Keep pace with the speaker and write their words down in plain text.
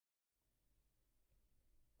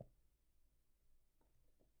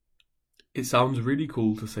It sounds really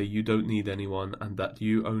cool to say you don't need anyone and that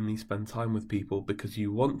you only spend time with people because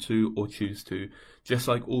you want to or choose to, just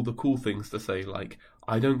like all the cool things to say like,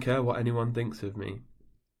 I don't care what anyone thinks of me.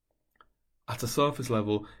 At a surface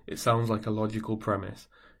level, it sounds like a logical premise.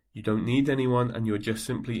 You don't need anyone and you're just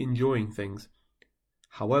simply enjoying things.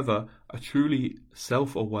 However, a truly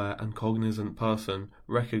self-aware and cognizant person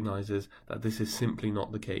recognizes that this is simply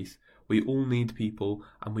not the case. We all need people,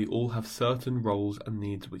 and we all have certain roles and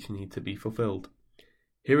needs which need to be fulfilled.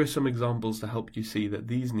 Here are some examples to help you see that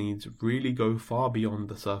these needs really go far beyond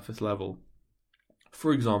the surface level.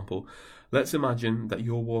 For example, let's imagine that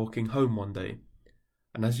you're walking home one day,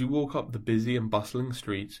 and as you walk up the busy and bustling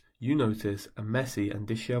streets, you notice a messy and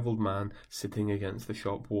dishevelled man sitting against the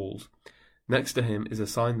shop walls. Next to him is a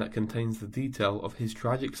sign that contains the detail of his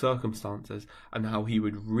tragic circumstances and how he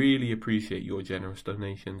would really appreciate your generous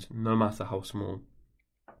donations, no matter how small.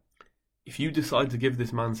 If you decide to give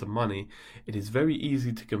this man some money, it is very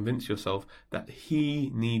easy to convince yourself that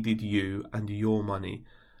he needed you and your money.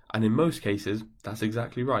 And in most cases, that's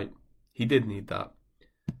exactly right. He did need that.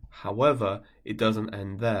 However, it doesn't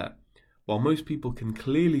end there. While most people can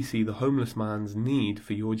clearly see the homeless man's need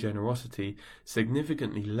for your generosity,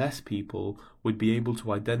 significantly less people would be able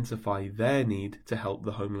to identify their need to help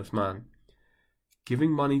the homeless man.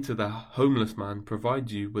 Giving money to the homeless man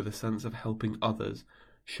provides you with a sense of helping others,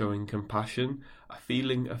 showing compassion, a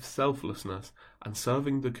feeling of selflessness, and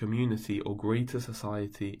serving the community or greater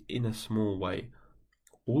society in a small way.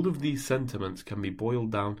 All of these sentiments can be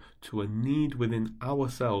boiled down to a need within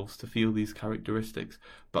ourselves to feel these characteristics,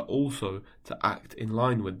 but also to act in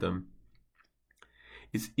line with them.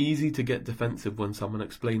 It's easy to get defensive when someone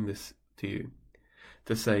explains this to you.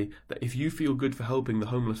 To say that if you feel good for helping the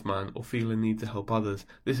homeless man or feel a need to help others,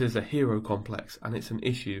 this is a hero complex and it's an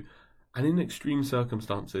issue. And in extreme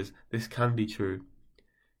circumstances, this can be true.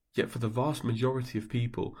 Yet for the vast majority of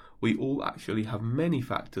people, we all actually have many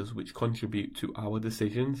factors which contribute to our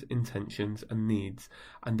decisions, intentions, and needs,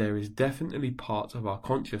 and there is definitely part of our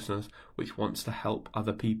consciousness which wants to help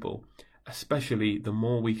other people, especially the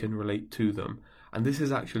more we can relate to them, and this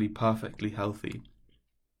is actually perfectly healthy.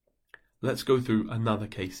 Let's go through another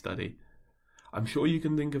case study. I'm sure you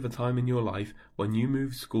can think of a time in your life when you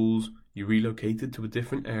moved schools, you relocated to a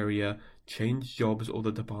different area, changed jobs or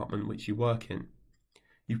the department which you work in.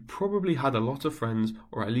 You've probably had a lot of friends,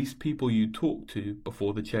 or at least people you talked to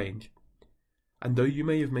before the change. And though you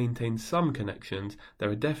may have maintained some connections, there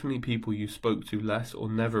are definitely people you spoke to less or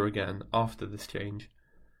never again after this change.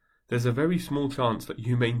 There's a very small chance that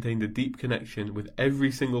you maintained a deep connection with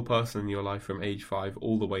every single person in your life from age 5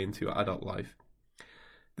 all the way into your adult life.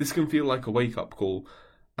 This can feel like a wake-up call,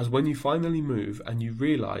 as when you finally move and you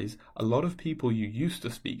realise a lot of people you used to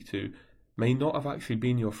speak to may not have actually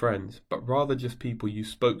been your friends, but rather just people you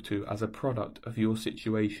spoke to as a product of your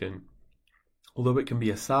situation. Although it can be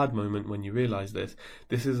a sad moment when you realise this,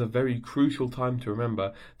 this is a very crucial time to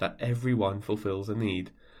remember that everyone fulfills a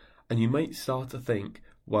need. And you might start to think,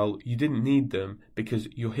 well, you didn't need them because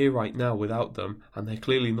you're here right now without them, and they're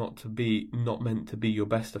clearly not meant to be your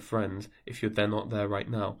best of friends if they're not there right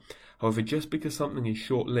now. However, just because something is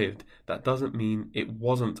short-lived, that doesn't mean it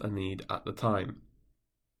wasn't a need at the time.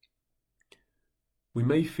 We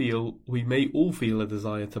may all feel a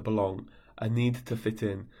desire to belong, a need to fit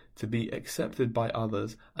in, to be accepted by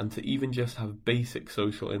others, and to even just have basic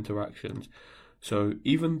social interactions. So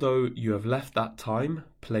even though you have left that time,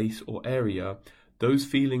 place, or area, those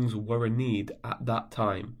feelings were a need at that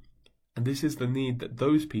time. And this is the need that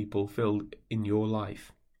those people filled in your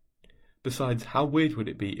life. Besides, how weird would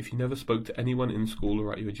it be if you never spoke to anyone in school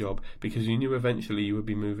or at your job because you knew eventually you would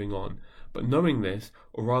be moving on? But knowing this,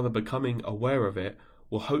 or rather becoming aware of it,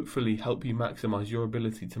 will hopefully help you maximize your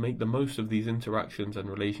ability to make the most of these interactions and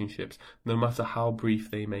relationships, no matter how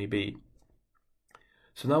brief they may be.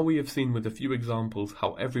 So now we have seen with a few examples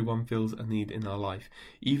how everyone feels a need in our life,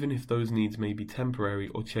 even if those needs may be temporary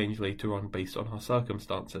or change later on based on our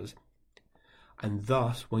circumstances. And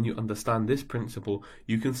thus, when you understand this principle,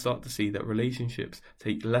 you can start to see that relationships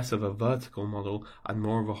take less of a vertical model and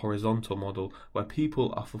more of a horizontal model, where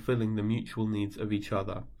people are fulfilling the mutual needs of each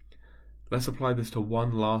other. Let's apply this to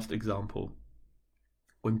one last example.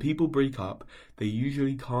 When people break up, they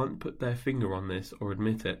usually can't put their finger on this or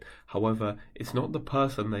admit it. However, it's not the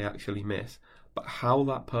person they actually miss, but how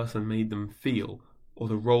that person made them feel, or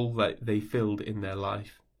the role that they filled in their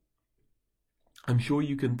life. I'm sure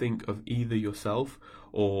you can think of either yourself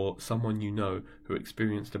or someone you know who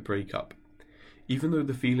experienced a breakup. Even though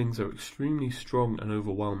the feelings are extremely strong and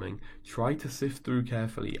overwhelming, try to sift through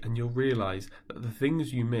carefully and you'll realise that the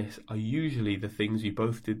things you miss are usually the things you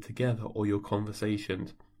both did together or your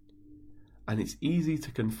conversations. and it's easy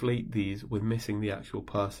to conflate these with missing the actual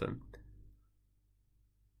person.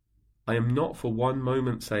 I am not for one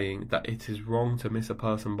moment saying that it is wrong to miss a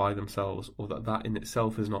person by themselves, or that that in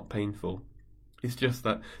itself is not painful. It's just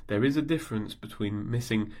that there is a difference between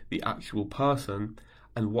missing the actual person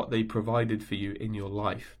and what they provided for you in your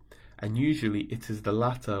life, and usually it is the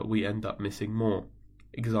latter we end up missing more.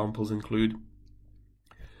 Examples include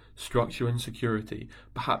structure and security.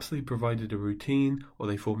 Perhaps they provided a routine, or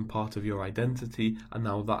they formed part of your identity, and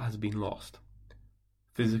now that has been lost.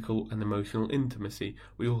 Physical and emotional intimacy.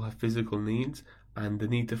 We all have physical needs and the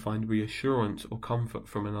need to find reassurance or comfort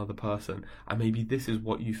from another person, and maybe this is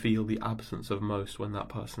what you feel the absence of most when that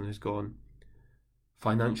person is gone.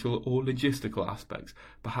 Financial or logistical aspects.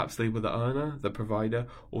 Perhaps they were the earner, the provider,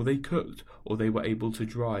 or they cooked, or they were able to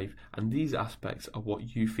drive, and these aspects are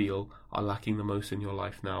what you feel are lacking the most in your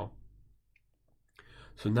life now.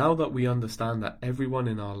 So now that we understand that everyone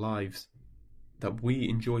in our lives that we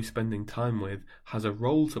enjoy spending time with has a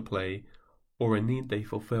role to play or a need they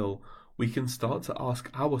fulfill, we can start to ask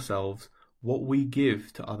ourselves what we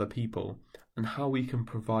give to other people and how we can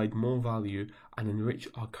provide more value and enrich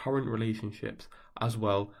our current relationships as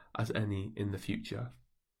well as any in the future.